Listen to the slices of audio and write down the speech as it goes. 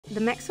The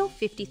MaxxHaul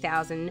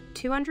 50,000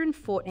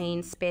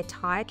 214 spare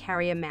tyre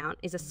carrier mount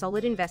is a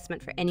solid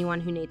investment for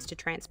anyone who needs to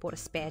transport a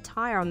spare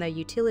tyre on their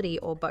utility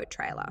or boat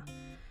trailer.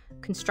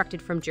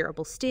 Constructed from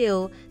durable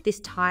steel, this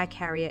tyre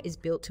carrier is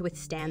built to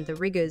withstand the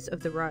rigors of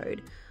the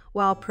road,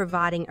 while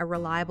providing a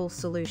reliable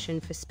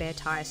solution for spare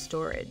tyre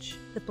storage.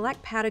 The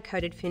black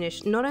powder-coated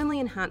finish not only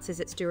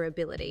enhances its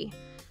durability,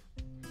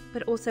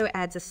 but also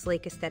adds a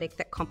sleek aesthetic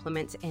that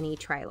complements any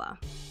trailer.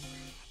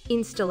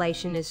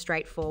 Installation is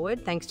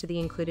straightforward thanks to the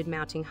included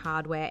mounting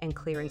hardware and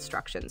clear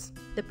instructions.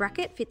 The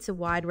bracket fits a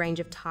wide range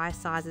of tyre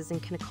sizes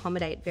and can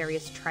accommodate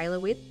various trailer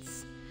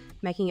widths,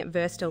 making it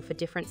versatile for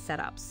different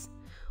setups.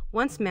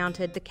 Once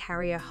mounted, the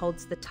carrier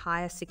holds the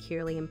tyre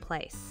securely in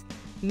place,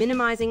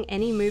 minimising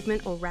any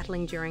movement or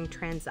rattling during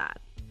transat.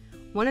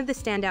 One of the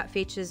standout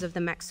features of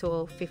the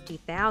MaxxHaul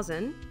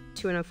 50,000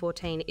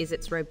 214 is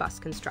its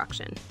robust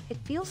construction. It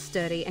feels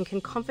sturdy and can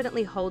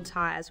confidently hold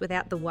tyres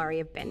without the worry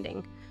of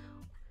bending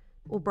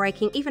or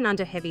breaking even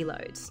under heavy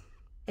loads.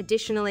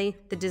 Additionally,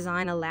 the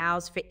design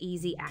allows for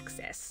easy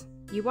access.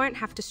 You won't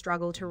have to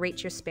struggle to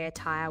reach your spare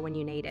tyre when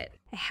you need it.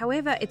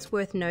 However, it's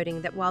worth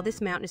noting that while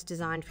this mount is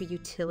designed for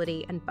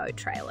utility and boat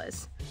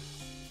trailers,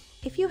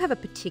 if you have a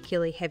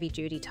particularly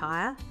heavy-duty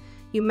tyre,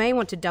 you may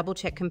want to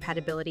double-check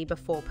compatibility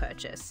before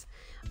purchase.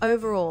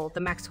 Overall,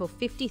 the MaxxHaul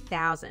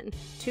 50,000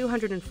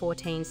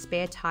 214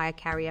 spare tyre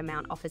carrier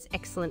mount offers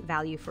excellent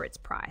value for its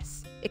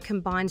price. It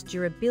combines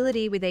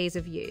durability with ease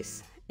of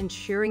use,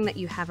 ensuring that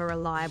you have a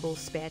reliable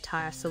spare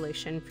tyre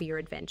solution for your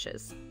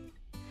adventures.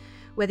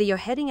 Whether you're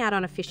heading out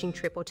on a fishing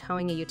trip or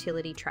towing a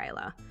utility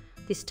trailer,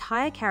 this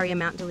tyre carrier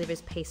mount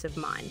delivers peace of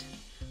mind.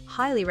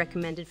 Highly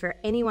recommended for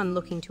anyone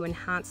looking to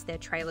enhance their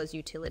trailer's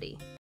utility.